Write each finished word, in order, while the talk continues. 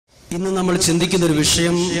ഇന്ന് നമ്മൾ ചിന്തിക്കുന്ന ഒരു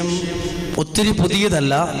വിഷയം ഒത്തിരി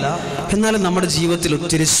പുതിയതല്ല, എന്നാലും നമ്മുടെ ജീവിതത്തിൽ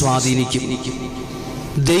ഒത്തിരി സ്വാധീനിക്കും.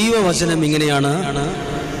 ദൈവവചനം ഇങ്ങനെയാണ്.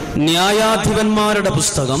 ന്യായാധിപന്മാരുടെ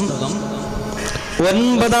പുസ്തകം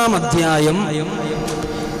 9-ാം അധ്യായം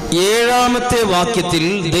 7-ാമത്തെ വാക്യത്തിൽ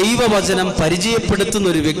ദൈവവചനം പരിചയപ്പെടുത്തുന്ന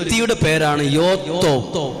ഒരു വ്യക്തിയുടെ പേരാണ് യോത്തോം.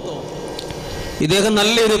 ഇദ്ദേഹം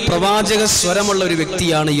നല്ലൊരു പ്രവാചക സ്വരമുള്ള ഒരു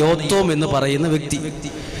വ്യക്തിയാണ് യോത്തോം എന്ന് പറയുന്ന വ്യക്തി.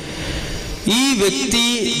 ഈ വ്യക്തി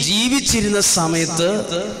ജീവിച്ചിരുന്ന സമയത്ത്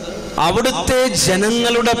അവിടുത്തെ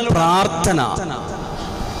ജനങ്ങളുടെ പ്രാർത്ഥന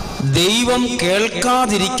ദൈവം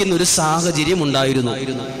കേൾക്കാതിരിക്കുന്ന ഒരു സാഹചര്യം ഉണ്ടായിരുന്നു.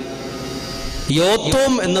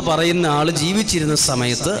 യോത്തോം എന്ന് പറയുന്ന ആള് ജീവിച്ചിരുന്ന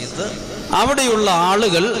സമയത്ത് അവിടെയുള്ള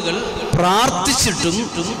ആളുകൾ പ്രാർത്ഥിച്ചിട്ടും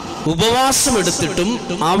ഉപവാസം എടുത്തിട്ടും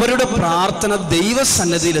അവരുടെ പ്രാർത്ഥന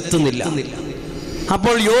ദൈവസന്നിധിയിൽ എത്തുന്നില്ല.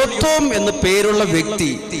 അപ്പോൾ യോത്തോം എന്ന് പേരുള്ള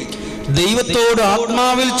വ്യക്തി ദൈവത്തോട്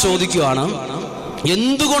ആത്മാവിൽ ചോദിക്കുകയാണ്,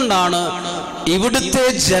 എന്തുകൊണ്ടാണ് ഇവിടുത്തെ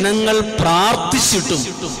ജനങ്ങൾ പ്രാർത്ഥിച്ചിട്ടും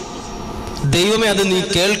ദൈവമേ അത് നീ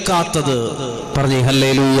കേൾക്കാത്തത്? പറഞ്ഞേ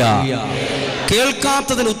ഹല്ലേലൂയ.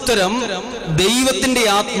 കേൾക്കാത്തതിന് ഉത്തരം ദൈവത്തിന്റെ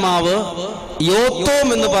ആത്മാവ് യോത്തോം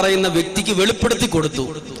എന്ന് പറയുന്ന വ്യക്തിക്ക് വെളിപ്പെടുത്തി കൊടുത്തു.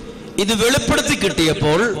 ഇത് വെളിപ്പെടുത്തി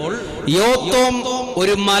കിട്ടിയപ്പോൾ യോത്തോം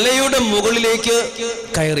ഒരു മലയുടെ മുകളിലേക്ക്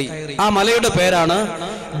കയറി. ആ മലയുടെ പേരാണ്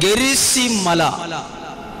ഗെരിസിം മല.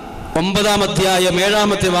 9-ാം അധ്യായം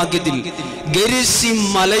 7-ാമത്തെ വാക്യത്തിൽ ഗെരിസിം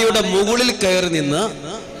മലയുടെ മുകളിൽ കയറി നിന്ന്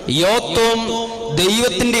യോത്തോം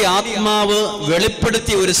ദൈവത്തിന്റെ ആത്മാവ്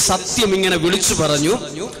വെളിപ്പെടുത്തിയ ഒരു സത്യം ഇങ്ങനെ വിളിച്ചു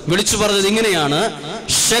പറഞ്ഞത് ഇങ്ങനെയാണ്: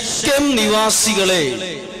 ശെഖേം നിവാസികളെ,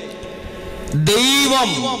 ദൈവം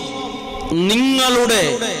നിങ്ങളുടെ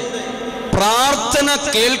പ്രാർത്ഥന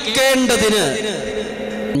കേൾക്കേണ്ടതിന്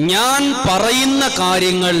ഞാൻ പറയുന്ന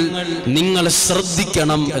കാര്യങ്ങൾ നിങ്ങൾ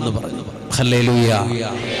ശ്രദ്ധിക്കണം എന്ന് പറഞ്ഞു. ഹല്ലേലൂയ.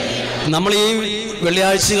 നമ്മൾ ഈ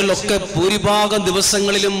വെള്ളിയാഴ്ചകളിലൊക്കെ ഭൂരിഭാഗം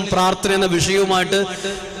ദിവസങ്ങളിലും പ്രാർത്ഥന എന്ന വിഷയവുമായിട്ട്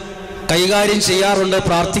കൈകാര്യം ചെയ്യാറുണ്ട്,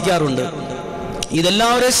 പ്രാർത്ഥിക്കാറുണ്ട്.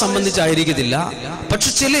 ഇതെല്ലാവരെയും സംബന്ധിച്ചായിരിക്കത്തില്ല, പക്ഷെ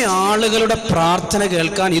ചില ആളുകളുടെ പ്രാർത്ഥന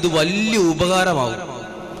കേൾക്കാൻ ഇത് വലിയ ഉപകാരമാകും.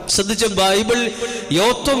 ശ്രദ്ധിച്ച ബൈബിൾ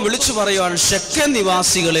യോത്തോം വിളിച്ചു പറയുവാണ്: ശെഖേം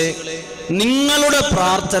നിവാസികളെ, നിങ്ങളുടെ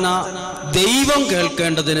പ്രാർത്ഥന ദൈവം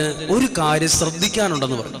കേൾക്കേണ്ടതിന് ഒരു കാര്യം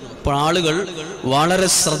ശ്രദ്ധിക്കാനുണ്ടെന്ന് പറഞ്ഞു. അപ്പോൾ ആളുകൾ വളരെ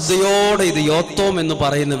ശ്രദ്ധയോടെ ഇത് യോത്തോം എന്ന്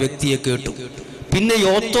പറയുന്ന വ്യക്തിയെ കേട്ടു. പിന്നെ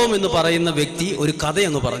യോത്തോം എന്ന് പറയുന്ന വ്യക്തി ഒരു കഥ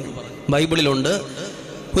അങ്ങ് പറഞ്ഞു. ബൈബിളിലുണ്ട്,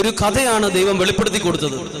 ഒരു കഥയാണ് ദൈവം വെളിപ്പെടുത്തി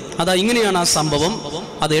കൊടുത്തത്. അതാ ഇങ്ങനെയാണ് ആ സംഭവം.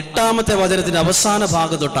 അത് 8-ാമത്തെ വചനത്തിന്റെ അവസാന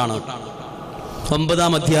ഭാഗത്തൊട്ടാണ്.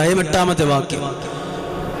 9-ാം അധ്യായം 8-ാമത്തെ വാക്യം.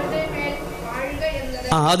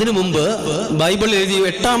 അതിനു മുമ്പ് ബൈബിളിൽ എഴുതി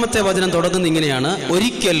 8-ാമത്തെ വചനം തുടങ്ങുന്ന ഇങ്ങനെയാണ്: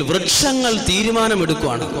 ഒരിക്കൽ വൃക്ഷങ്ങൾ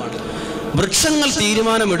തീരുമാനമെടുക്കുവാണ്. വൃക്ഷങ്ങൾ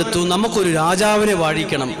തീരുമാനമെടുത്തു, നമുക്കൊരു രാജാവിനെ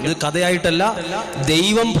വാഴിക്കണം. ഇത് കഥയായിട്ടല്ല,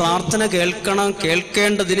 ദൈവം പ്രാർത്ഥന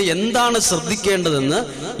കേൾക്കേണ്ടതിന് എന്താണ് ശ്രദ്ധിക്കേണ്ടതെന്ന്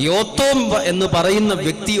യോത്തോം എന്ന് പറയുന്ന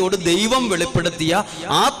വ്യക്തിയോട് ദൈവം വെളിപ്പെടുത്തിയ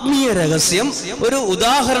ആത്മീയ രഹസ്യം ഒരു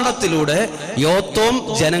ഉദാഹരണത്തിലൂടെ യോത്തോം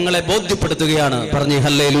ജനങ്ങളെ ബോധ്യപ്പെടുത്തുകയാണ്. പറഞ്ഞേ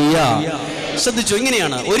ഹല്ലേലൂയ. ശ്രദ്ധിച്ചു,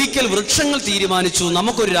 ഇങ്ങനെയാണ്: ഒരിക്കൽ വൃക്ഷങ്ങൾ തീരുമാനിച്ചു,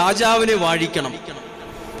 നമുക്കൊരു രാജാവിനെ വാഴിക്കണം.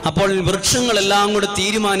 അപ്പോൾ വൃക്ഷങ്ങളെല്ലാം കൂടെ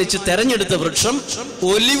തീരുമാനിച്ച് തെരഞ്ഞെടുത്ത വൃക്ഷം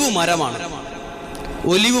ഒലിവ് മരമാണ്.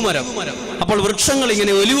 ഒലിവ് മരം. അപ്പോൾ വൃക്ഷങ്ങൾ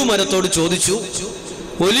ഇങ്ങനെ ഒലിവ് മരത്തോട് ചോദിച്ചു: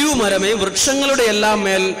 ഒലിവ് മരമേ, വൃക്ഷങ്ങളുടെ എല്ലാം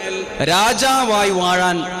മേൽ രാജാവായി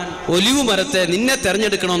വാഴാൻ ഒലിവ് മരത്തെ നിന്നെ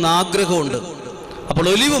തെരഞ്ഞെടുക്കണമെന്ന് ആഗ്രഹമുണ്ട്. അപ്പോൾ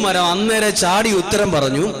ഒലിവ് മരം അന്നേരം ചാടി ഉത്തരം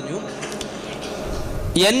പറഞ്ഞു: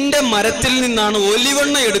 എന്റെ മരത്തിൽ നിന്നാണ്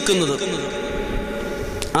ഒലിവെണ്ണ എടുക്കുന്നത്,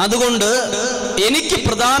 അതുകൊണ്ട് എനിക്ക്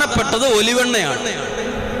പ്രധാനപ്പെട്ടത് ഒലിവെണ്ണയാണ്.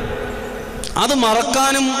 അത്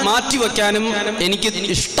മറക്കാനും മാറ്റിവെക്കാനും എനിക്ക്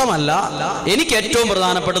ഇഷ്ടമല്ല. എനിക്ക് ഏറ്റവും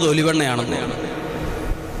പ്രധാനപ്പെട്ടത് ഒലിവെണ്ണയാണെന്ന്.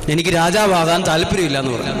 എനിക്ക് രാജാവാകാൻ താല്പര്യമില്ല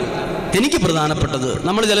എന്ന് പറഞ്ഞു. എനിക്ക് പ്രധാനപ്പെട്ടത്,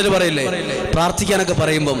 നമ്മൾ ചിലർ പറയില്ലേ, പ്രാർത്ഥിക്കാനൊക്കെ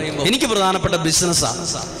പറയുമ്പം എനിക്ക് പ്രധാനപ്പെട്ട ബിസിനസ്സാണ്,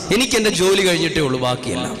 എനിക്ക് എൻ്റെ ജോലി കഴിഞ്ഞിട്ടേ ഉള്ളൂ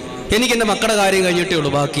ബാക്കിയല്ല, എനിക്ക് എൻ്റെ മക്കളുടെ കാര്യം കഴിഞ്ഞിട്ടേ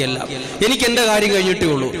ഉള്ളൂ ബാക്കിയല്ല, എനിക്ക് എൻ്റെ കാര്യം കഴിഞ്ഞിട്ടേ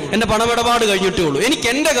ഉള്ളൂ, എൻ്റെ പണമിടപാട് കഴിഞ്ഞിട്ടേ ഉള്ളൂ, എനിക്ക്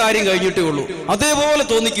എൻ്റെ കാര്യം കഴിഞ്ഞിട്ടേ ഉള്ളൂ. അതേപോലെ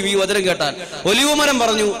തോന്നിക്കും ഈ വചനം കേട്ടാൽ. ഒലിവ് മരം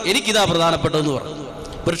പറഞ്ഞു എനിക്കിതാ പ്രധാനപ്പെട്ടതെന്ന് പറഞ്ഞു.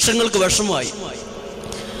 വൃക്ഷങ്ങൾക്ക് വിഷമമായി.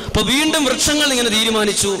 അപ്പൊ വീണ്ടും വൃക്ഷങ്ങൾ ഇങ്ങനെ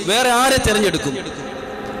തീരുമാനിച്ചു, വേറെ ആരെ തെരഞ്ഞെടുക്കും?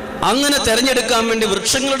 അങ്ങനെ തെരഞ്ഞെടുക്കാൻ വേണ്ടി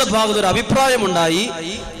വൃക്ഷങ്ങളുടെ ഭാഗത്ത് ഒരു അഭിപ്രായമുണ്ടായി,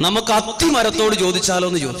 നമുക്ക് അത്തിമരത്തോട് ചോദിച്ചാലോ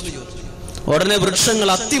എന്ന് ചോദിച്ചു. ഉടനെ വൃക്ഷങ്ങൾ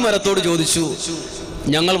അത്തിമരത്തോട് ചോദിച്ചു,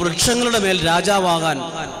 ഞങ്ങൾ വൃക്ഷങ്ങളുടെ മേൽ രാജാവാകാൻ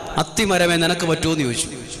അത്തിമരമേ നിനക്ക് പറ്റുമോ എന്ന് ചോദിച്ചു.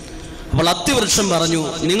 അപ്പോൾ അത്തിവൃക്ഷം പറഞ്ഞു,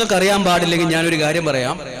 നിങ്ങൾക്കറിയാൻ പാടില്ലെങ്കിൽ ഞാനൊരു കാര്യം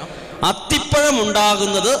പറയാം, അത്തിപ്പഴം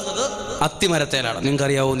ഉണ്ടാകുന്നത് അത്തിമരത്തേലാണ്,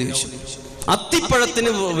 നിങ്ങൾക്കറിയാവോ എന്ന് ചോദിച്ചു.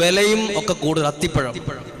 അത്തിപ്പഴത്തിന് വിലയും ഒക്കെ കൂടുതൽ, അത്തിപ്പഴം.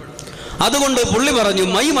 അതുകൊണ്ട് പുള്ളി പറഞ്ഞു,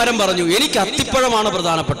 മരം പറഞ്ഞു, എനിക്ക് അത്തിപ്പഴമാണ്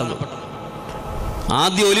പ്രധാനപ്പെട്ടത്.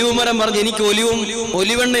 ആദ്യം ഒലിവ് മരം പറഞ്ഞു, എനിക്ക്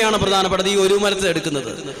ഒലിവെണ്ണയാണ് പ്രധാനപ്പെട്ടത്, ഈ ഒലിവ് മരത്തെ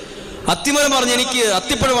എടുക്കുന്നത്. അത്തിമരം പറഞ്ഞ് എനിക്ക്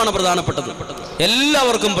അത്തിപ്പഴമാണ് പ്രധാനപ്പെട്ടത്.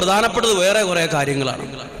 എല്ലാവർക്കും പ്രധാനപ്പെട്ടത് വേറെ കുറെ കാര്യങ്ങളാണ്.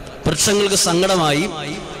 വൃക്ഷങ്ങൾക്ക് സങ്കടമായി.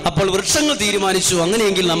 അപ്പോൾ വൃക്ഷങ്ങൾ തീരുമാനിച്ചു,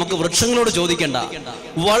 അങ്ങനെയെങ്കിൽ നമുക്ക് വൃക്ഷങ്ങളോട് ചോദിക്കേണ്ട,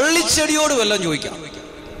 വള്ളിച്ചെടിയോട് വല്ലതും ചോദിക്കാം.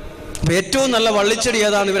 അപ്പൊ ഏറ്റവും നല്ല വള്ളിച്ചെടി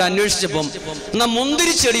ഏതാണ് ഇവർ അന്വേഷിച്ചപ്പം എന്നാ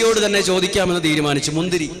മുന്തിരിച്ചെടിയോട് തന്നെ ചോദിക്കാമെന്ന് തീരുമാനിച്ചു.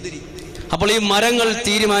 മുന്തിരി. അപ്പോൾ ഈ മരങ്ങൾ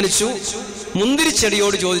തീരുമാനിച്ചു,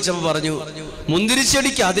 മുന്തിരിച്ചെടിയോട് ചോദിച്ചപ്പോൾ പറഞ്ഞു,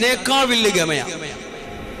 മുന്തിരിച്ചെടിക്ക് അതിനേക്കാൾ വലിയ ഗമയാണ്,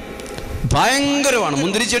 ഭയങ്കരമാണ്.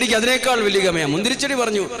 മുന്തിരിച്ചെടിക്ക് അതിനേക്കാൾ വലിയ ഗമയാണ്. മുന്തിരിച്ചെടി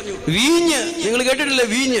പറഞ്ഞു, വീഞ്ഞ് നിങ്ങൾ കേട്ടിട്ടില്ലേ,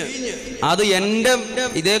 വീഞ്ഞ്, അത് എൻ്റെ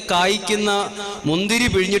ഇതേ കായ്ക്കുന്ന മുന്തിരി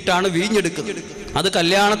പിഴിഞ്ഞിട്ടാണ് വീഞ്ഞെടുക്കുന്നത്. അത്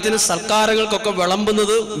കല്യാണത്തിന് സൽക്കാരങ്ങൾക്കൊക്കെ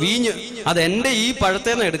വിളമ്പുന്നത് വീഞ്ഞ്, അത് എൻ്റെ ഈ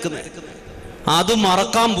പഴത്തേന്ന് എടുക്കുന്നത്. അത്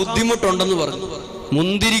മറക്കാൻ ബുദ്ധിമുട്ടുണ്ടെന്ന് പറഞ്ഞു.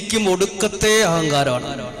 മുന്തിരിക്കും ഒടുക്കത്തെ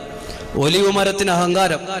അഹങ്കാരമാണ്. ഒലിവ് മരത്തിന്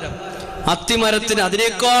അഹങ്കാരം, അത്തിമരത്തിന്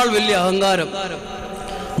അതിനേക്കാൾ വലിയ അഹങ്കാരം,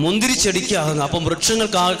 മുന്തിരിച്ചെടിക്ക് അഹങ്കാരം. അപ്പം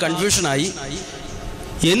വൃക്ഷങ്ങൾക്ക് ആകെ കൺഫ്യൂഷനായി,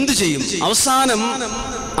 എന്തു ചെയ്യും? അവസാനം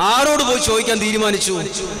ആരോട് പോയി ചോദിക്കാൻ തീരുമാനിച്ചു?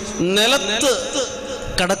 നിലത്ത്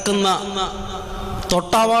കിടക്കുന്ന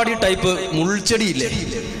തൊട്ടാവാടി ടൈപ്പ് മുൾച്ചെടിയില്ലേ,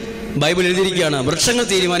 ബൈബിൾ എഴുതിയിരിക്കുകയാണ്. വൃക്ഷങ്ങൾ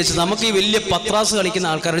തീരുമാനിച്ചു, നമുക്ക് ഈ വലിയ പത്രാസ്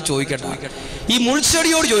കളിക്കുന്ന ആൾക്കാരോട് ചോദിക്കട്ടെ, ഈ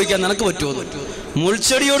മുൾച്ചെടിയോട് ചോദിക്കാൻ നിനക്ക് പറ്റുമോ?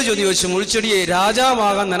 മുൾച്ചെടിയോട് ചോദിച്ചു, മുൾച്ചെടിയെ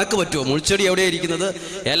രാജാവാകാൻ നിനക്ക് പറ്റുമോ? മുൾച്ചെടി എവിടെയാണ് ഇരിക്കുന്നത്?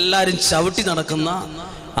 എല്ലാവരും ചവിട്ടി നടക്കുന്ന,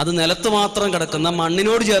 അത് നിലത്ത് മാത്രം കിടക്കുന്ന,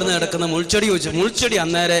 മണ്ണിനോട് ചേർന്ന് കിടക്കുന്ന മുൾച്ചെടി ചോദിച്ചു. മുൾച്ചെടി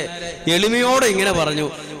അന്നേരെ എളിമയോടെ ഇങ്ങനെ പറഞ്ഞു,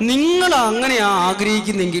 നിങ്ങൾ അങ്ങനെയാ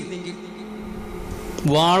ആഗ്രഹിക്കുന്നെങ്കിൽ.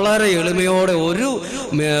 വളരെ എളിമയോടെ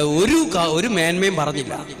ഒരു മേന്മയും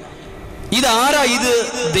പറഞ്ഞില്ല. ഇതാരാ? ഇത്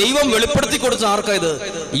ദൈവം വെളിപ്പെടുത്തി കൊടുത്ത ആർക്കാ? ഇത്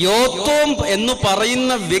യോത്തോം എന്ന്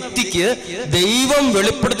പറയുന്ന വ്യക്തിക്ക് ദൈവം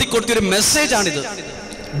വെളിപ്പെടുത്തി കൊടുത്തൊരു മെസ്സേജാണിത്.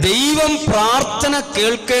 ദൈവം പ്രാർത്ഥന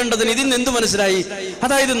കേൾക്കേണ്ടതിന് ഇതിൽ നിന്ന് എന്ത് മനസ്സിലായി?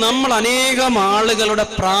 അതായത് നമ്മൾ അനേകം ആളുകളുടെ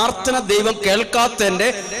പ്രാർത്ഥന ദൈവം കേൾക്കാത്തതിന്റെ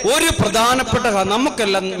ഒരു പ്രധാനപ്പെട്ട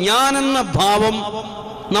നമുക്കെല്ലാം ഞാനെന്ന ഭാവം,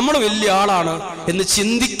 നമ്മൾ വലിയ ആളാണ് എന്ന്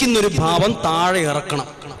ചിന്തിക്കുന്നൊരു ഭാവം താഴെ ഇറക്കണം.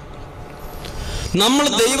 നമ്മൾ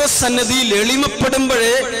ദൈവസന്നിധിയിൽ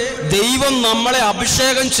എളിമപ്പെടുമ്പോഴേ ദൈവം നമ്മളെ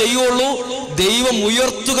അഭിഷേകം ചെയ്യുള്ളൂ, ദൈവം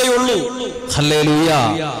ഉയർത്തുകയുള്ളൂ. ഹല്ലേലൂയ.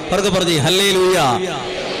 അവർക്ക് പറഞ്ഞു ഹല്ലേലൂയ.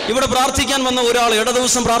 ഇവിടെ പ്രാർത്ഥിക്കാൻ വന്ന ഒരാൾ,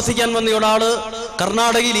 ദിവസം പ്രാർത്ഥിക്കാൻ വന്ന ഒരാള്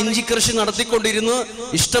കർണാടകയിൽ ഇഞ്ചി കൃഷി നടത്തിക്കൊണ്ടിരുന്നു.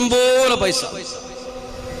 ഇഷ്ടംപോലെ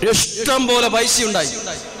പൈസ ഉണ്ടായി.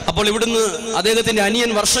 അപ്പോൾ ഇവിടുന്ന് അദ്ദേഹത്തിന്റെ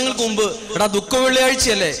അനിയൻ വർഷങ്ങൾക്ക് മുമ്പ്, ദുഃഖ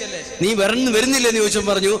വെള്ളിയാഴ്ചയല്ലേ, നീ വരുന്നില്ലെന്ന് ചോദിച്ചപ്പോൾ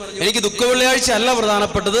പറഞ്ഞു, എനിക്ക് ദുഃഖ വെള്ളിയാഴ്ച അല്ല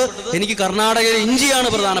പ്രധാനപ്പെട്ടത്, എനിക്ക് കർണാടകയിലെ ഇഞ്ചിയാണ്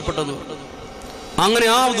പ്രധാനപ്പെട്ടത്. അങ്ങനെ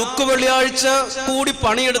ആ ദുഃഖ വെള്ളിയാഴ്ച കൂടി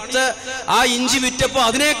പണിയെടുത്ത് ആ ഇഞ്ചി വിറ്റപ്പോൾ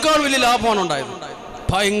അതിനേക്കാൾ വലിയ ലാഭമാണ് ഉണ്ടായത്,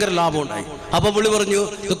 ഭയങ്കര ലാഭം ഉണ്ടായി. അപ്പൊ പുള്ളി പറഞ്ഞു,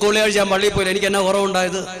 ദുഃഖ വെള്ളിയാഴ്ച ഞാൻ പള്ളിയിൽ പോയി, എനിക്ക് എന്നാ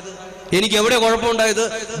കുറവുണ്ടായത്? എനിക്ക് എവിടെ കുഴപ്പമുണ്ടായത്?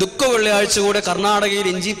 ദുഃഖ വെള്ളിയാഴ്ച കൂടെ കർണാടകയിൽ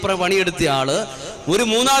ഇഞ്ചി പണിയെടുത്ത ആള് ഒരു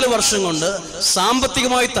 3-4 വർഷം കൊണ്ട്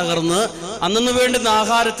സാമ്പത്തികമായി തകർന്ന് അന്നു വേണ്ടുന്ന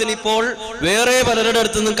ആഹാരത്തിന് ഇപ്പോൾ വേറെ പലരുടെ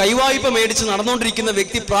അടുത്ത് നിന്നും കൈവായ്പ മേടിച്ച് നടന്നുകൊണ്ടിരിക്കുന്ന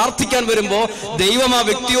വ്യക്തി പ്രാർത്ഥിക്കാൻ വരുമ്പോ ദൈവം ആ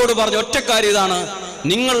വ്യക്തിയോട് പറഞ്ഞ ഒറ്റക്കാര്യം ഇതാണ്,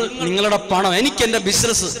 നിങ്ങളുടെ പണം, എനിക്ക് എന്റെ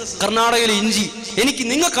ബിസിനസ് കർണാടകയിലെ ഇഞ്ചി,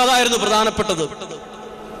 നിങ്ങൾക്കതായിരുന്നു പ്രധാനപ്പെട്ടത്.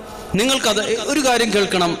 നിങ്ങൾക്കത്. ഒരു കാര്യം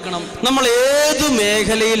കേൾക്കണം, നമ്മൾ ഏതു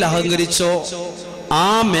മേഖലയിൽ അഹങ്കരിച്ചോ ആ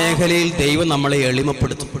മേഖലയിൽ ദൈവം നമ്മളെ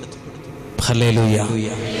എളിമപ്പെടുത്തും. ഹല്ലേലൂയ.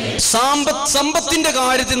 സമ്പത്തിന്റെ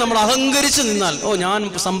കാര്യത്തിൽ നമ്മൾ അഹങ്കരിച്ചു നിന്നാൽ, ഞാൻ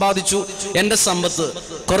സമ്പാദിച്ചു, എന്റെ സമ്പത്ത്,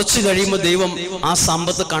 കുറച്ച് കഴിയുമ്പോൾ ദൈവം ആ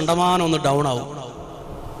സമ്പത്ത് കണ്ടമാനം ഒന്ന് ഡൗൺ ആവും.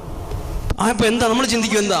 അപ്പൊ എന്താ നമ്മൾ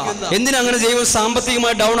ചിന്തിക്കും, എന്തിനാ അങ്ങനെ ദൈവം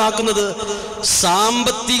സാമ്പത്തികമായി ഡൗൺ ആക്കുന്നത്?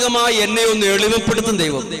 സാമ്പത്തികമായി എന്നെ ഒന്ന് എളിമപ്പെടുത്തും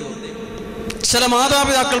ദൈവം. ചില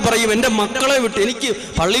മാതാപിതാക്കൾ പറയും, എൻ്റെ മക്കളെ വിട്ട് എനിക്ക്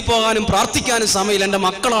പള്ളിയിൽ പോകാനും പ്രാർത്ഥിക്കാനും സമയമില്ല, എൻ്റെ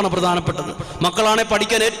മക്കളാണ് പ്രധാനപ്പെട്ടത്. മക്കളാണെ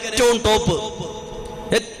പഠിക്കാൻ ഏറ്റവും ടോപ്പ്,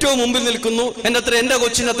 ഏറ്റവും മുമ്പിൽ നിൽക്കുന്നു, എൻ്റെ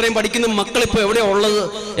കൊച്ചിൻ്റെ അത്രയും പഠിക്കുന്ന മക്കളിപ്പോൾ എവിടെയാ ഉള്ളത്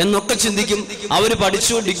എന്നൊക്കെ ചിന്തിക്കും. അവർ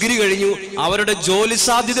പഠിച്ചു, ഡിഗ്രി കഴിഞ്ഞു, അവരുടെ ജോലി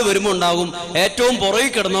സാധ്യത വരുമ്പോൾ ഉണ്ടാകും ഏറ്റവും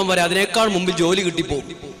പുറകിൽ കിടന്നവൻ വരെ അതിനേക്കാൾ മുമ്പിൽ ജോലി കിട്ടിപ്പോകും.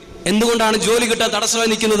 എന്തുകൊണ്ടാണ് ജോലി കിട്ടാൻ തടസ്സമായി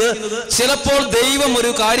നിൽക്കുന്നത്? ചിലപ്പോൾ ദൈവം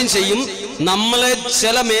ഒരു കാര്യം ചെയ്യും,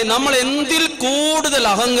 നമ്മൾ എന്തിൽ കൂടുതൽ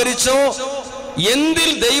അഹങ്കരിച്ചോ, എന്തിൽ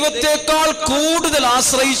ദൈവത്തെക്കാൾ കൂടുതൽ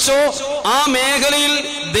ആശ്രയിച്ചോ ആ മേഖലയിൽ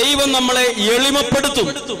ദൈവം നമ്മളെ എളിമപ്പെടുത്തും.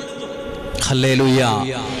 ഹല്ലേലൂയ.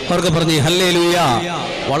 അവർക്ക് പറഞ്ഞു ഹല്ലേലൂയ.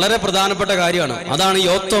 വളരെ പ്രധാനപ്പെട്ട കാര്യമാണ്. അതാണ്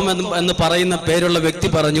യോത്തോം എന്ന് പറയുന്ന പേരുള്ള വ്യക്തി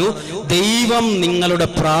പറഞ്ഞു, ദൈവം നിങ്ങളുടെ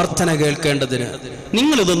പ്രാർത്ഥന കേൾക്കേണ്ടതിന്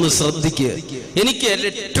നിങ്ങൾ ഇതൊന്ന് ശ്രദ്ധിക്കുക. എനിക്ക്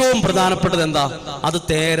ഏറ്റവും പ്രധാനപ്പെട്ടത് എന്താ? അത്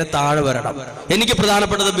നേരെ താഴെ വരണം. എനിക്ക്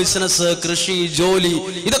പ്രധാനപ്പെട്ടത് ബിസിനസ്, കൃഷി, ജോലി,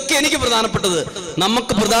 ഇതൊക്കെ എനിക്ക് പ്രധാനപ്പെട്ടത്.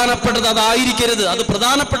 നമുക്ക് പ്രധാനപ്പെട്ടത് അതായിരിക്കരുത്. അത്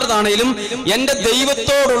പ്രധാനപ്പെട്ടതാണെങ്കിലും എൻ്റെ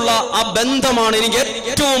ദൈവത്തോടുള്ള ആ ബന്ധമാണ് എനിക്ക്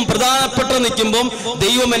ഏറ്റവും പ്രധാനപ്പെട്ട. നിൽക്കുമ്പം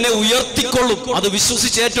ദൈവം എന്നെ ഉയർത്തിക്കൊള്ളും. അത്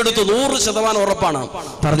വിശ്വസിച്ച് ഏറ്റെടുത്ത് 100% ഉറപ്പാണ്.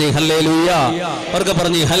 പറഞ്ഞു ഹല്ലേലൂയ. അവർക്ക്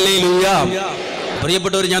പറഞ്ഞു ഹല്ലേലൂയ.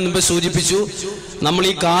 പ്രിയപ്പെട്ടവർ, ഞാൻ മുമ്പ് സൂചിപ്പിച്ചു, നമ്മൾ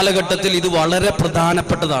ഈ കാലഘട്ടത്തിൽ ഇത് വളരെ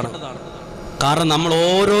പ്രധാനപ്പെട്ടതാണ്. കാരണം നമ്മൾ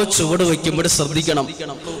ഓരോ ചുവട് വയ്ക്കുമ്പോൾ ശ്രദ്ധിക്കണം,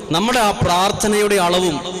 നമ്മുടെ ആ പ്രാർത്ഥനയുടെ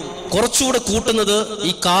അളവും കുറച്ചുകൂടെ കൂട്ടുന്നത്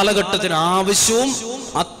ഈ കാലഘട്ടത്തിന് ആവശ്യവും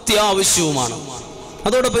അത്യാവശ്യവുമാണ്.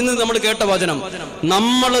 അതോടൊപ്പം ഇന്ന് നമ്മൾ കേട്ട വചനം,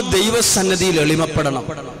 നമ്മൾ ദൈവസന്നിധിയിൽ എളിമപ്പെടണം.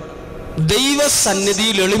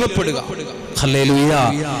 ദൈവസന്നിധിയിൽ എളിമപ്പെടുക. ഹല്ലേലൂയ.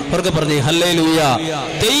 അവർക്ക് പറഞ്ഞേ ഹല്ലേലൂയ.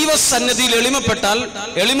 ദൈവസന്നിധിയിൽ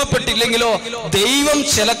എളിമപ്പെട്ടില്ലെങ്കിലോ ദൈവം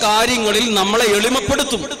ചില കാര്യങ്ങളിൽ നമ്മളെ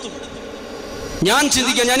എളിമപ്പെടുത്തും.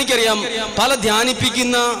 എനിക്കറിയാം, പല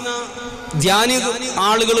ധ്യാനി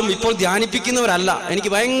ആളുകളും ഇപ്പോൾ ധ്യാനിപ്പിക്കുന്നവരല്ല. എനിക്ക്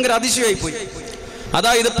ഭയങ്കര അതിശയമായിപ്പോയി.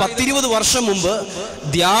 അതായത് 10-20 വർഷം മുമ്പ്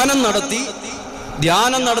ധ്യാനം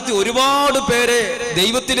നടത്തി ഒരുപാട് പേരെ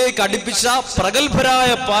ദൈവത്തിലേക്ക് അടുപ്പിച്ച പ്രഗത്ഭരായ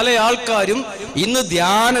പല ആൾക്കാരും ഇന്ന്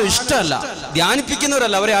ധ്യാനം ഇഷ്ടമല്ല,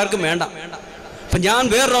 ധ്യാനിപ്പിക്കുന്നവരല്ല, അവരെ ആർക്കും വേണ്ട. അപ്പൊ ഞാൻ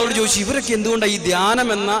വേറൊരാളോട് ചോദിച്ചു, ഇവരൊക്കെ എന്തുകൊണ്ടാണ് ഈ ധ്യാനം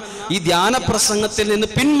എന്ന ഈ ധ്യാന പ്രസംഗത്തിൽ നിന്ന്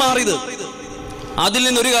പിന്മാറിയത്? അതിൽ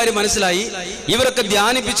നിന്നൊരു കാര്യം മനസ്സിലായി, ഇവരൊക്കെ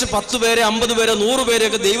ധ്യാനിപ്പിച്ച് 10 പേരെ 50 പേരെ 100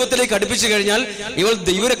 പേരെയൊക്കെ ദൈവത്തിലേക്ക് അടുപ്പിച്ചു കഴിഞ്ഞാൽ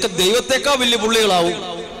ഇവരൊക്കെ ദൈവത്തെക്കാൾ വലിയ പുള്ളികളാവും.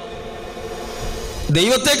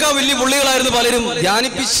 ദൈവത്തെക്കാൾ വലിയ പുള്ളികളായിരുന്നു പലരും,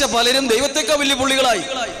 ധ്യാനിപ്പിച്ച പലരും ദൈവത്തെക്കാൾ വലിയ പുള്ളികളായി.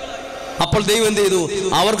 അപ്പോൾ ദൈവം എന്ത് ചെയ്തു?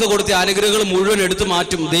 അവർക്ക് കൊടുത്ത അനുഗ്രഹങ്ങൾ മുഴുവൻ എടുത്തു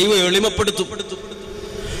മാറ്റും. ദൈവം എളിമപ്പെടുത്തും.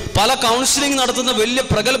 പല കൗൺസിലിംഗ് നടത്തുന്ന വലിയ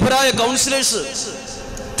പ്രഗത്ഭരായ കൗൺസിലേഴ്സ്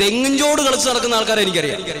തെങ്ങിൻചോട് കളിച്ച് നടക്കുന്ന ആൾക്കാരെ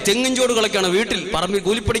എനിക്കറിയാം. തെങ്ങിൻചോട് കളിക്കാണ്, വീട്ടിൽ പറമ്പിൽ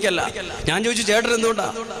കൂലിപ്പണിക്കല്ല. ഞാൻ ചോദിച്ചു, ചേട്ടൻ എന്തുകൊണ്ടാ?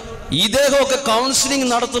 ഇദ്ദേഹമൊക്കെ കൗൺസിലിംഗ്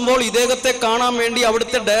നടത്തുമ്പോൾ ഇദ്ദേഹത്തെ കാണാൻ വേണ്ടി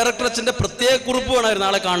അവിടുത്തെ ഡയറക്ടർ അച്ഛന്റെ പ്രത്യേക കുറിപ്പ് വേണമായിരുന്നു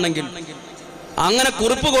ആളെ കാണണമെങ്കിൽ. അങ്ങനെ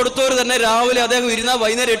കുറിപ്പ് കൊടുത്തവർ തന്നെ രാവിലെ അദ്ദേഹം ഇരുന്നാൽ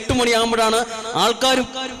വൈകുന്നേരം 8 മണിയാകുമ്പോഴാണ് ആൾക്കാർ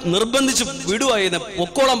നിർബന്ധിച്ച് വിടുവായിരുന്നു,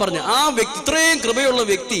 പൊക്കോളാൻ പറഞ്ഞു. ആ വ്യക്തി, ഇത്രയും കൃപയുള്ള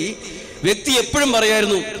വ്യക്തി എപ്പോഴും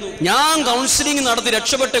പറയായിരുന്നു, ഞാൻ കൗൺസിലിംഗ് നടത്തി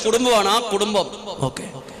രക്ഷപ്പെട്ട കുടുംബമാണ് ആ കുടുംബം. ഓക്കെ,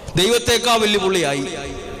 ദൈവത്തെക്കാൾ വലിയ പുള്ളിയായി.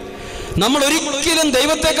 നമ്മൾ ഒരിക്കലും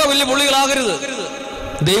ദൈവത്തെക്കാൾ വലിയ പുള്ളികളാകരുത്.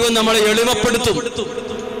 ദൈവം നമ്മളെ എളിമപ്പെടുത്തും.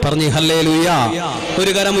 പറഞ്ഞേ ഹല്ലേലൂയ.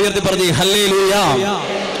 ഒരു കരം ഉയർത്തി പറഞ്ഞേ ഹല്ലേലൂയ,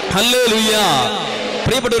 ഹല്ലേലൂയ.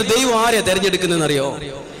 പ്രിയപ്പെട്ട, ദൈവം ആരെയാ തെരഞ്ഞെടുക്കുന്നതെന്ന് അറിയോ?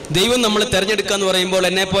 ദൈവം നമ്മളെ തെരഞ്ഞെടുക്കുക എന്ന് പറയുമ്പോൾ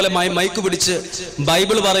എന്നെ പോലെ മൈക്ക് പിടിച്ച്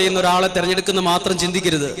ബൈബിൾ പറയുന്ന ഒരാളെ തെരഞ്ഞെടുക്കുന്ന മാത്രം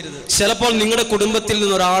ചിന്തിക്കരുത്. ചിലപ്പോൾ നിങ്ങളുടെ കുടുംബത്തിൽ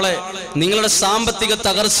നിന്ന് ഒരാളെ, നിങ്ങളുടെ സാമ്പത്തിക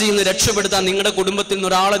തകർച്ചയിൽ നിന്ന് രക്ഷപ്പെടുത്താൻ നിങ്ങളുടെ കുടുംബത്തിൽ നിന്ന്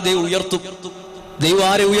ഒരാളെ ദൈവം ഉയർത്തും. ദൈവം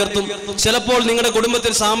ആരെ ഉയർത്തും? ചിലപ്പോൾ നിങ്ങളുടെ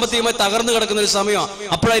കുടുംബത്തിൽ സാമ്പത്തികമായി തകർന്നു കിടക്കുന്ന ഒരു സമയം,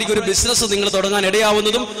 അപ്പോഴായിരിക്കും ഒരു ബിസിനസ് നിങ്ങൾ തുടങ്ങാൻ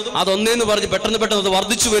ഇടയാവുന്നതും അതൊന്നേന്ന് പറഞ്ഞ് പെട്ടെന്ന് അത്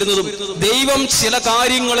വർദ്ധിച്ചു വരുന്നതും. ദൈവം ചില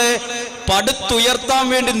കാര്യങ്ങളെ പടുത്തുയർത്താൻ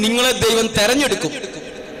വേണ്ടി നിങ്ങളെ ദൈവം തെരഞ്ഞെടുക്കും.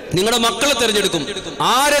 നിങ്ങളുടെ മക്കളെ തെരഞ്ഞെടുക്കും.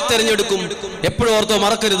 ആരെ തെരഞ്ഞെടുക്കും? എപ്പോഴും ഓർത്തോ,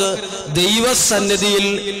 മറക്കരുത്, ദൈവസന്നിധിയിൽ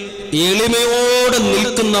എളിമയോടെ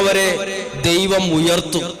നിൽക്കുന്നവരെ ദൈവം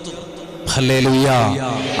ഉയർത്തും. ഹല്ലേലൂയ.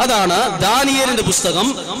 അതാണ് ദാനിയേലിന്റെ പുസ്തകം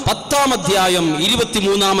 10-ാം അധ്യായം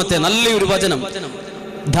 23-ാമത്തെ നല്ലൊരു വചനം.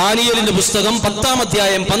 ദാനിയേലിന്റെ പുസ്തകം 10-ാം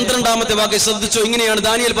അധ്യായം 12-ാമത്തെ വാക്യം ശ്രദ്ധിച്ചോ. ഇങ്ങനെയാണ്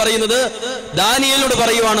ദാനിയേൽ പറയുന്നത്. ദാനിയേലിനോട്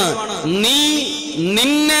പറയുവാണ്, നീ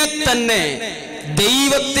നിന്നെ തന്നെ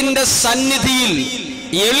ദൈവത്തിന്റെ സന്നിധിയിൽ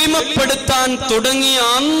എളിമപ്പെടുത്താൻ തുടങ്ങിയ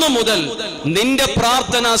അന്നു മുതൽ നിന്റെ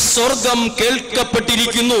പ്രാർത്ഥന സ്വർഗം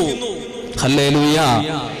കേൾക്കപ്പെട്ടിരിക്കുന്നു. ഹല്ലേലൂയ.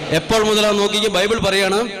 എപ്പോൾ മുതലാ നോക്കിയ ബൈബിൾ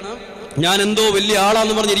പറയാണ്, ഞാൻ എന്തോ വലിയ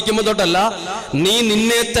ആളാന്ന് പറഞ്ഞിരിക്കുമ്പോ തൊട്ടല്ല, നീ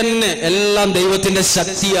നിന്നെ തന്നെ, എല്ലാം ദൈവത്തിന്റെ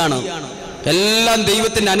ശക്തിയാണ്, എല്ലാം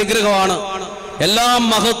ദൈവത്തിന്റെ അനുഗ്രഹമാണ്, എല്ലാ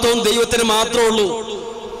മഹത്വവും ദൈവത്തിന് മാത്രമേ ഉള്ളൂ.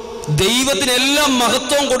 ദൈവത്തിന് എല്ലാം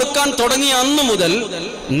മഹത്വം കൊടുക്കാൻ തുടങ്ങിയ അന്നു മുതൽ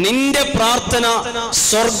നിന്റെ പ്രാർത്ഥന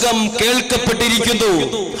സ്വർഗം കേൾക്കപ്പെട്ടിരിക്കുന്നു.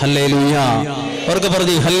 ഹല്ലേലൂയ. അവർക്ക്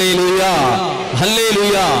പറഞ്ഞു ഹല്ലേലൂയ,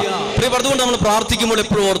 ഹല്ലേലൂയ. പ്രിയപ്പെട്ടതുകൊണ്ട് നമ്മൾ പ്രാർത്ഥിക്കുമ്പോൾ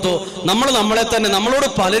എപ്പോഴും ഓർത്തോ, നമ്മളെ തന്നെ, നമ്മളോട്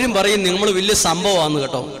പലരും പറയും നമ്മൾ വലിയ സംഭവമാണെന്ന്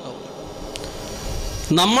കേട്ടോ.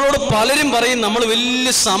 നമ്മളോട് പലരും പറയും നമ്മൾ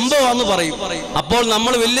വലിയ സംഭവമാണെന്ന് പറയും. അപ്പോൾ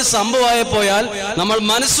നമ്മൾ വലിയ സംഭവമായി പോയാൽ നമ്മൾ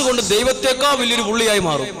മനസ്സുകൊണ്ട് ദൈവത്തെക്കാൾ വലിയൊരു പുള്ളിയായി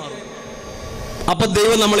മാറും. അപ്പൊ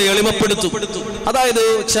ദൈവം നമ്മളെ എളിമപ്പെടുത്തും. അതായത്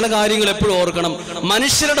ചില കാര്യങ്ങൾ എപ്പോഴും ഓർക്കണം.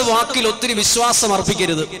 മനുഷ്യരുടെ വാക്കിൽ ഒത്തിരി വിശ്വാസം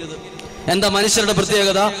അർപ്പിക്കരുത്. എന്താ മനുഷ്യരുടെ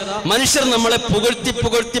പ്രത്യേകത? മനുഷ്യർ നമ്മളെ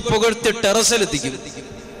പുകഴ്ത്തി ടെറസിലെത്തിക്കും.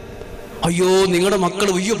 അയ്യോ, നിങ്ങളുടെ മക്കൾ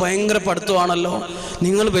ഭയങ്കര പഠിത്തമാണല്ലോ,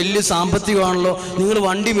 നിങ്ങൾ വലിയ സാമ്പത്തികമാണല്ലോ, നിങ്ങൾ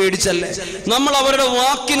വണ്ടി മേടിച്ചല്ലേ. നമ്മൾ അവരുടെ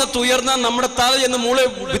വാക്കിനെ തുയർന്നാൽ നമ്മുടെ തല എന്ന് മൂളെ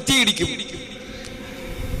ഭിത്തിയിടിക്കും.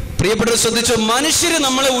 പ്രിയപ്പെട്ടവർ ശ്രദ്ധിച്ചു, മനുഷ്യര്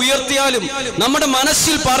നമ്മളെ ഉയർത്തിയാലും നമ്മുടെ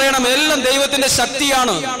മനസ്സിൽ പറയണം, എല്ലാം ദൈവത്തിന്റെ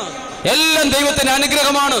ശക്തിയാണ്, എല്ലാം ദൈവത്തിന്റെ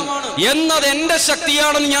അനുഗ്രഹമാണ്. എന്നത് എന്റെ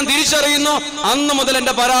ശക്തിയാണെന്ന് ഞാൻ തിരിച്ചറിയുന്നു, അന്ന് മുതൽ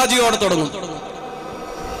എന്റെ പരാജയോടെ തുടങ്ങും.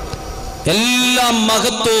 എല്ലാ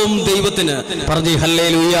മഹത്വവും ദൈവത്തിന്. പറഞ്ഞേ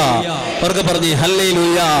ഹല്ലേലൂയ. അവർക്ക് പറഞ്ഞേ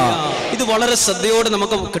ഹല്ലേലൂയ. ഇത് വളരെ ശ്രദ്ധയോടെ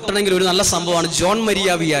നമുക്ക് കിട്ടണമെങ്കിൽ ഒരു നല്ല സംഭവമാണ് ജോൺ മരിയ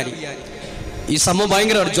വിയാനി. ഈ സംഭവം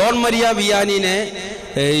ഭയങ്കരമാണ്.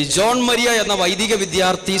 ജോൺ മരിയ എന്ന വൈദിക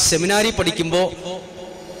വിദ്യാർത്ഥി സെമിനാരി പഠിക്കുമ്പോൾ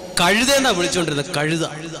കഴുതെന്നാ വിളിച്ചുകൊണ്ടിരുന്നത്.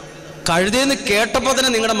 കഴുതയെന്ന് കേട്ടപ്പോൾ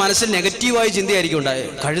തന്നെ നിങ്ങളുടെ മനസ്സിൽ നെഗറ്റീവായ ചിന്തയായിരിക്കും ഉണ്ടായത്.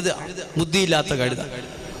 കഴുത, ബുദ്ധിയില്ലാത്ത കഴുത,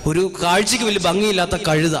 ഒരു കാഴ്ചക്ക് വലിയ ഭംഗിയില്ലാത്ത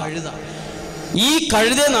കഴുത. ഈ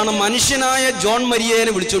കഴുതെന്നാണ് മനുഷ്യനായ ജോൺ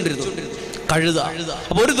മരിയയെ വിളിച്ചുകൊണ്ടിരുന്നത്, കഴുത.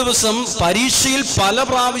 അപ്പൊ ഒരു ദിവസം പരീക്ഷയിൽ പല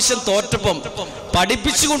പ്രാവശ്യം തോറ്റപ്പം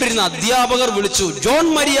പഠിപ്പിച്ചുകൊണ്ടിരുന്ന അധ്യാപകർ വിളിച്ചു, ജോൺ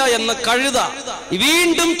മരിയ എന്ന കഴുത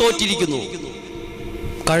വീണ്ടും തോറ്റിരിക്കുന്നു,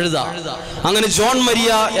 കഴുത. അങ്ങനെ ജോൺ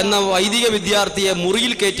മരിയ എന്ന വൈദിക വിദ്യാർത്ഥിയെ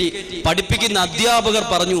മുറിയിൽ കയറ്റി പഠിപ്പിക്കുന്ന അധ്യാപകർ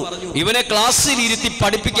പറഞ്ഞു, ഇവനെ ക്ലാസ്സിൽ ഇരുത്തി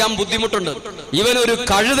പഠിപ്പിക്കാൻ ബുദ്ധിമുട്ടുണ്ട്, ഇവനൊരു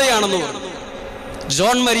കഴുതയാണെന്ന് പറഞ്ഞു.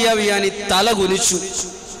 ജോൺ മരിയ വിയാനി തല കുനിച്ചു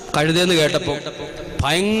കഴുതയെന്ന് കേട്ടപ്പോൾ.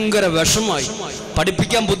 ഭയങ്കര വിഷമായി,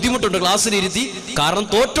 പഠിപ്പിക്കാൻ ബുദ്ധിമുട്ടുണ്ട് ക്ലാസ്സിലിരുത്തി, കാരണം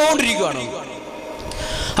തോറ്റോണ്ടിരിക്കുകയാണ്.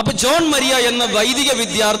 അപ്പൊ ജോൺ മരിയ എന്ന വൈദിക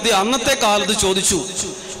വിദ്യാർത്ഥി അന്നത്തെ കാലത്ത് ചോദിച്ചു,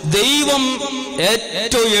 ദൈവം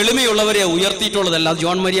ഏറ്റവും എളിമയുള്ളവരെ ഉയർത്തിയിട്ടുള്ളതല്ല.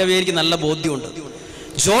 ജോൺ മരിയ വിയാനിക്ക് നല്ല ബോധ്യമുണ്ട്.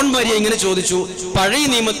 ജോൺ മരിയ ഇങ്ങനെ ചോദിച്ചു, പഴയ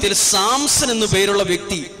നിയമത്തിൽ സാംസൺ എന്നു പേരുള്ള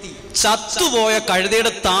വ്യക്തി ചത്തുപോയ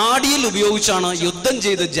കഴുതയുടെ താടിയിൽ ഉപയോഗിച്ചാണ് യുദ്ധം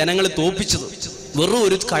ചെയ്ത് ജനങ്ങളെ തോൽപ്പിച്ചത്, വെറും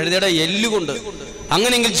ഒരു കഴുതയുടെ എല്ലുകൊണ്ട്.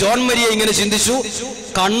 അങ്ങനെയെങ്കിൽ ജോൺ മരിയ ഇങ്ങനെ ചിന്തിച്ചു,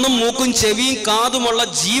 കണ്ണും മൂക്കും ചെവിയും കാതുമുള്ള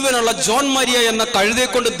ജീവനുള്ള ജോൺ മരിയ എന്ന കഴുതയെ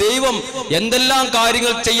കൊണ്ട് ദൈവം എന്തെല്ലാം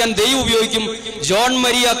കാര്യങ്ങൾ ചെയ്യാൻ ദൈവം ഉപയോഗിക്കും. ജോൺ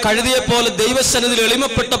മരിയ കഴുതയെ പോലെ ദൈവസന്നിധിയിൽ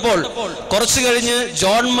എളിമപ്പെട്ടപ്പോൾ കുറച്ചു കഴിഞ്ഞ്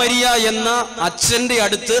ജോൺ മരിയ എന്ന അച്ഛന്റെ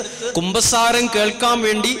അടുത്ത് കുമ്പസാരം കേൾക്കാൻ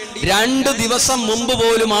വേണ്ടി 2 ദിവസം മുമ്പ്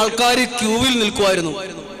പോലും ആൾക്കാർ ക്യൂവിൽ നിൽക്കുമായിരുന്നു,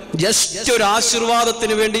 ജസ്റ്റ് ഒരു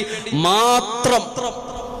ആശീർവാദത്തിന് വേണ്ടി മാത്രം.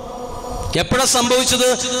 എപ്പോഴാ സംഭവിച്ചത്?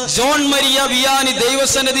 ജോൺ മരിയ വിയാനി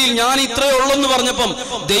ദൈവസന്നിധിയിൽ ഞാൻ ഇത്രയേ ഉള്ളെന്ന് പറഞ്ഞപ്പം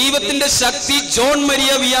ദൈവത്തിന്റെ ശക്തി John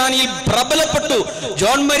Maria വിയാനിയിൽ പ്രബലപ്പെട്ടു.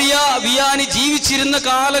 John Maria Vianney ജീവിച്ചിരുന്ന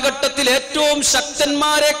കാലഘട്ടത്തിൽ ഏറ്റവും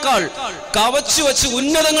ശക്തന്മാരെക്കാൾ കവച്ചു വെച്ച്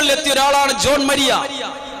ഉന്നതങ്ങളിൽ എത്തിയ ഒരാളാണ് ജോൺ മരിയ.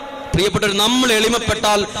 പ്രിയപ്പെട്ടവർ, നമ്മൾ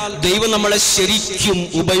എളിമപ്പെട്ടാൽ ദൈവം നമ്മളെ ശരിക്കും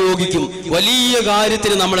ഉപയോഗിക്കും, വലിയ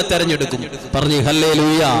കാര്യത്തിന് നമ്മളെ തെരഞ്ഞെടുക്കും. പറഞ്ഞു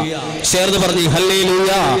ഹല്ലേലൂയ, ചേർന്ന് പറഞ്ഞു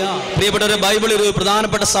ഹല്ലേലൂയ. പ്രിയപ്പെട്ടവരെ, ബൈബിളിൽ ഒരു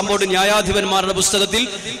പ്രധാനപ്പെട്ട സംഭവം ന്യായാധിപന്മാരുടെ പുസ്തകത്തിൽ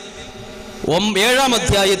 7-ാം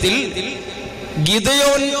അധ്യായത്തിൽ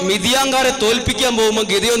ഗിദെയോൻ മിദ്യാൻകാരെ തോൽപ്പിക്കാൻ പോകുമ്പോൾ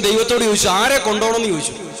ഗിദെയോൻ ദൈവത്തോട് ചോദിച്ചു, ആരെ കൊണ്ടുപോകണമെന്ന്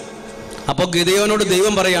ചോദിച്ചു. അപ്പൊ ഗിദെയോനോട്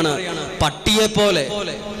ദൈവം പറയാണ്, പട്ടിയെ പോലെ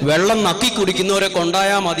വെള്ളം നക്കി കുടിക്കുന്നവരെ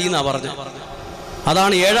കൊണ്ടായാ മതി എന്നാ പറഞ്ഞു.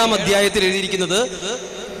 അതാണ് 7-ാം അധ്യായത്തിൽ എഴുതിയിരിക്കുന്നത്.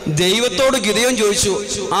 ദൈവത്തോട് ഗിദെയോൻ ചോദിച്ചു,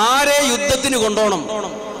 ആരെ യുദ്ധത്തിന് കൊണ്ടുപോകണം?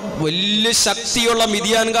 വലിയ ശക്തിയുള്ള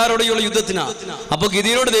മിദ്യാൻകാരോടെയുള്ള യുദ്ധത്തിനാ. അപ്പൊ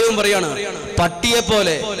ഗിദെയോനോട് ദൈവം പറയാണ്, പട്ടിയെ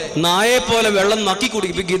പോലെ നായെ പോലെ വെള്ളം നക്കി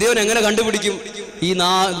കുടിക്കും. ഗിദെയോൻ എങ്ങനെ കണ്ടുപിടിക്കും ഈ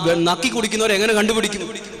നക്കി കുടിക്കുന്നവരെ എങ്ങനെ കണ്ടുപിടിക്കും?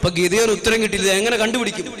 അപ്പൊ ഗിദെയോൻ ഉത്തരം കിട്ടില്ല, എങ്ങനെ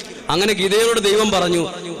കണ്ടുപിടിക്കും? അങ്ങനെ ഗിദെയോനോട് ദൈവം പറഞ്ഞു,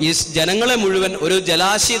 ഈ ജനങ്ങളെ മുഴുവൻ ഒരു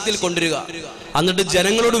ജലാശയത്തിൽ കൊണ്ടുവരിക, എന്നിട്ട്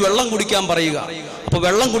ജനങ്ങളോട് വെള്ളം കുടിക്കാൻ പറയുക. അപ്പൊ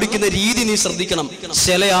വെള്ളം കുടിക്കുന്ന രീതി നീ ശ്രദ്ധിക്കണം.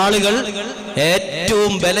 ചില ആളുകൾ,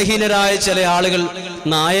 ഏറ്റവും ബലഹീനരായ ചില ആളുകൾ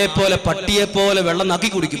നായെപ്പോലെ പട്ടിയെപ്പോലെ വെള്ളം നക്കി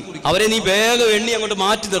കുടിക്കും. അവരെ നീ വേഗം എണ്ണി അങ്ങോട്ട്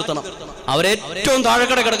മാറ്റി നിർത്തണം. അവരേറ്റവും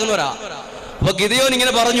താഴെക്കട കിടക്കുന്നവരാ. അപ്പൊ ഗിദെയോൻ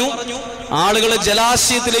ഇങ്ങനെ പറഞ്ഞു, ആളുകളെ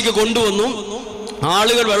ജലാശയത്തിലേക്ക് കൊണ്ടുവന്നു.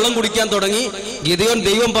 ആളുകൾ വെള്ളം കുടിക്കാൻ തുടങ്ങി. ഗിദെയോൻ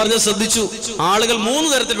ദൈവം പറഞ്ഞത് ശ്രദ്ധിച്ചു. ആളുകൾ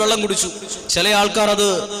 3 തരത്തിൽ വെള്ളം കുടിച്ചു. ചില ആൾക്കാർ അത്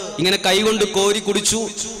ഇങ്ങനെ കൈകൊണ്ട് കോരി കുടിച്ചു,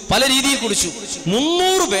 പല രീതിയിൽ കുടിച്ചു.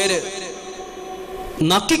 300 പേര്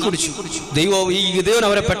നക്കി കുടിച്ചു. ദൈവം ഈ ഗിദെയോൻ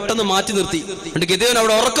അവരെ പെട്ടെന്ന് മാറ്റി നിർത്തി. എന്നിട്ട് ഗിദെയോൻ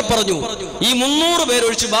അവിടെ ഉറക്കെ പറഞ്ഞു, ഈ 300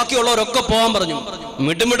 പേരൊഴിച്ച് ബാക്കിയുള്ളവരൊക്കെ പോകാൻ പറഞ്ഞു.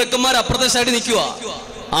 മിടുമിടുക്കന്മാർ അപ്പുറത്തെ സൈഡിൽ നിൽക്കുക,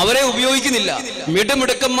 അവരെ ഉപയോഗിക്കുന്നില്ല.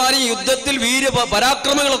 മിടുമിടുക്കന്മാർ യുദ്ധത്തിൽ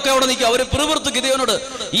പരാക്രമികളൊക്കെ അവിടെ നിൽക്കുക. അവര് പിറുപിറുത്തു ഗിദെയോനോട്,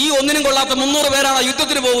 ഈ ഒന്നിനും കൊള്ളാത്ത 300 പേരാണ്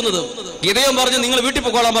യുദ്ധത്തിന് പോകുന്നത്. ഗിദെയോൻ പറഞ്ഞു, നിങ്ങൾ വീട്ടിൽ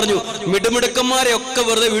പോയിക്കോളാൻ പറഞ്ഞു. മിടുമിടുക്കന്മാരെ ഒക്കെ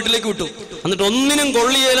വെറുതെ വീട്ടിലേക്ക് വിട്ടു. എന്നിട്ട് ഒന്നിനും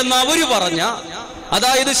കൊള്ളിയേലെന്ന് അവര് പറഞ്ഞ,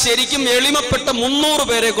 അതായത് ശരിക്കും എളിമപ്പെട്ട 300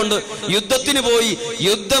 പേരെ കൊണ്ട് യുദ്ധത്തിന് പോയി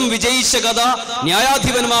യുദ്ധം വിജയിച്ച കഥ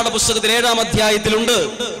ന്യായാധിപന്മാരുടെ പുസ്തകത്തിൽ 7-ാം അധ്യായത്തിലുണ്ട്.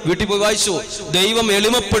 വീട്ടിൽ പോയി വായിച്ചു. ദൈവം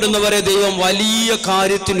എളിമപ്പെടുന്നവരെ ദൈവം വലിയ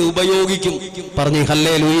കാര്യത്തിന് ഉപയോഗിക്കും. പറഞ്ഞു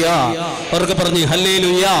ഹല്ലേലൂയ, അവർക്ക് പറഞ്ഞു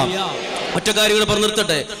ഹല്ലേലൂയ. ഒറ്റ കാര്യങ്ങൾ പറഞ്ഞു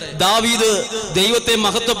നിർത്തട്ടെ. ദാവീദ് ദൈവത്തെ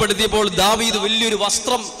മഹത്വപ്പെടുത്തിയപ്പോൾ ദാവീദ് വലിയൊരു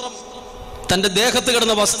വസ്ത്രം, തന്റെ ദേഹത്ത്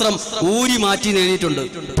കിടന്ന വസ്ത്രം ഊരി മാറ്റി എഴുതിയിട്ടുണ്ട്.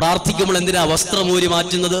 പ്രാർത്ഥിക്കുമ്പോൾ എന്തിനാ വസ്ത്രം ഊരി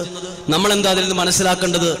മാറ്റുന്നത്? നമ്മൾ എന്താ അതിൽ നിന്ന്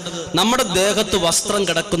മനസ്സിലാക്കേണ്ടത്? നമ്മുടെ ദേഹത്ത് വസ്ത്രം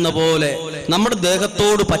കിടക്കുന്ന പോലെ നമ്മുടെ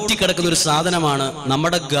ദേഹത്തോട് പറ്റിക്കിടക്കുന്ന ഒരു സാധനമാണ്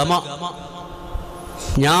നമ്മുടെ ഗമ.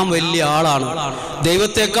 ഞാൻ വലിയ ആളാണ്,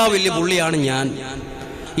 ദൈവത്തെക്കാൾ വലിയ പുള്ളിയാണ് ഞാൻ,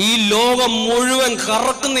 ഈ ലോകം മുഴുവൻ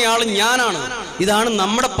കറക്കുന്നയാൾ ഞാനാണ്. ഇതാണ്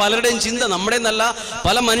നമ്മുടെ പലരുടെയും ചിന്ത. നമ്മുടെ നല്ല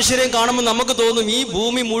പല മനുഷ്യരെയും കാണുമ്പോൾ നമുക്ക് തോന്നും, ഈ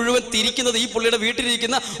ഭൂമി മുഴുവൻ തിരിക്കുന്നത് ഈ പുള്ളിയുടെ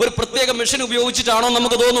വീട്ടിലിരിക്കുന്ന ഒരു പ്രത്യേക മെഷീൻ ഉപയോഗിച്ചിട്ടാണോ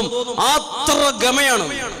നമുക്ക് തോന്നും. അത്ര ഗമയാണ്.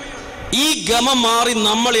 ഈ ഗമ മാറി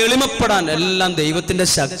നമ്മൾ എളിമപ്പെടാൻ എല്ലാം ദൈവത്തിന്റെ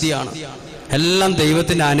ശക്തിയാണ്, എല്ലാം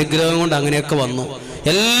ദൈവത്തിന്റെ അനുഗ്രഹം കൊണ്ട് അങ്ങനെയൊക്കെ വന്നു.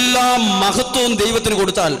 എല്ലാ മഹത്വവും ദൈവത്തിന്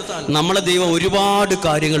കൊടുത്താൽ നമ്മളെ ദൈവം ഒരുപാട്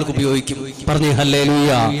കാര്യങ്ങൾക്ക് ഉപയോഗിക്കും. പറഞ്ഞേ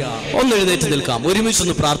ഹല്ലേലൂയ. ഒന്ന് എഴുന്നേറ്റ് നിൽക്കാം,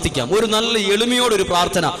 ഒരുമിച്ചൊന്ന് പ്രാർത്ഥിക്കാം. ഒരു നല്ല എളിമയോടൊരു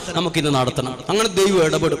പ്രാർത്ഥന നമുക്കിന്ന് നടത്തണം. അങ്ങനെ ദൈവം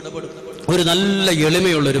ഇടപെടും. ഒരു നല്ല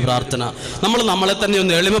എളിമയുള്ളൊരു പ്രാർത്ഥന. നമ്മൾ നമ്മളെ തന്നെ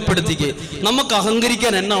ഒന്ന് എളിമപ്പെടുത്തിക്കുക. നമുക്ക്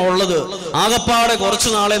അഹങ്കരിക്കാൻ എന്നാ ഉള്ളത്? ആകപ്പാടെ കുറച്ചു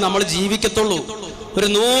നാളെ നമ്മൾ ജീവിക്കത്തുള്ളൂ. ഒരു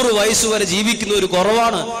 100 വയസ്സ് വരെ ജീവിക്കുന്ന ഒരു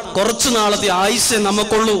കുറവാണ്. കുറച്ചു നാളത്തെ ആയുസ്സേ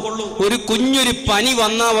നമുക്കുള്ളൂ. ഒരു കുഞ്ഞൊരു പനി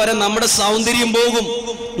വന്നാൽ വരെ നമ്മുടെ സൗന്ദര്യം പോകും.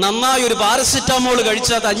 നന്നായി ഒരു പാരസെറ്റാമോൾ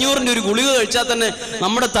കഴിച്ചാൽ, 500-ന്റെ ഒരു ഗുളിക കഴിച്ചാൽ തന്നെ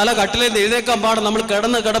നമ്മുടെ തല കട്ടിലേന്ന് എഴുന്നേക്കാൻ പാടെ. നമ്മൾ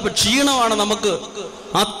കിടപ്പ് ക്ഷീണമാണ് നമുക്ക്.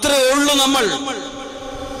 അത്രേ ഉള്ളൂ നമ്മൾ.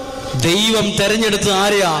 ദൈവം തെരഞ്ഞെടുത്ത്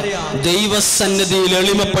ആരെയാ? ദൈവസന്നിധിയിൽ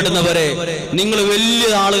എളിമപ്പെടുന്നവരെ. നിങ്ങൾ വലിയ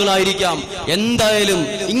ആളുകളായിരിക്കാം, എന്തായാലും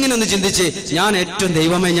ഇങ്ങനെ ഒന്ന് ചിന്തിച്ച്, ഞാൻ ഏറ്റവും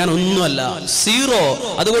ദൈവമേ, ഞാൻ ഒന്നുമല്ല, സീറോ.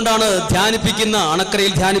 അതുകൊണ്ടാണ് ധ്യാനിപ്പിക്കുന്ന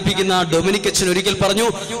അണക്കരയിൽ ധ്യാനിപ്പിക്കുന്ന ഡൊമിനിക് അച്ഛൻ ഒരിക്കൽ പറഞ്ഞു,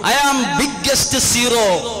 ഐ ആം ബിഗ്ഗസ്റ്റ് സീറോ.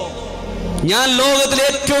 ഞാൻ ലോകത്തിലെ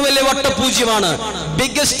ഏറ്റവും വലിയ വട്ടപൂജ്യമാണ്.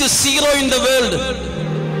 Biggest zero in the world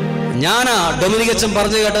ഞാനാ. ഡൊമിനിക് അച്ഛൻ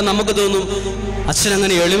പറഞ്ഞു കേട്ടാൽ നമുക്ക് തോന്നും, അച്ഛൻ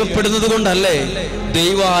അങ്ങനെ എളിമപ്പെടുന്നത് കൊണ്ടല്ലേ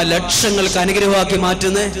ദൈവ ലക്ഷങ്ങൾക്ക് അനുഗ്രഹമാക്കി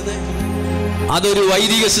മാറ്റുന്നേ. അതൊരു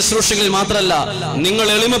വൈദിക ശുശ്രൂഷകളിൽ മാത്രമല്ല. നിങ്ങൾ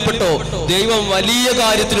എളിമപ്പെട്ടോ, ദൈവം വലിയ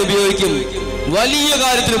കാര്യത്തിന് ഉപയോഗിക്കും. വലിയ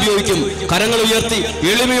കാര്യത്തിന് ഉപയോഗിക്കും. കരങ്ങൾ ഉയർത്തി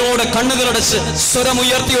എളിമയോടെ കണ്ണുകളടച്ച്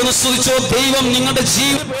സ്വരമുയർത്തി ഒന്ന് സ്തുതിച്ചോ. ദൈവം നിങ്ങളുടെ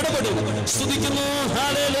ജീവിതം ഇടപെടും. സ്തുതിക്കുന്നു.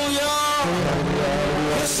 ഹല്ലേലൂയ.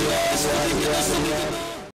 യേശുവേ, സ്തുതിക്കുന്നു.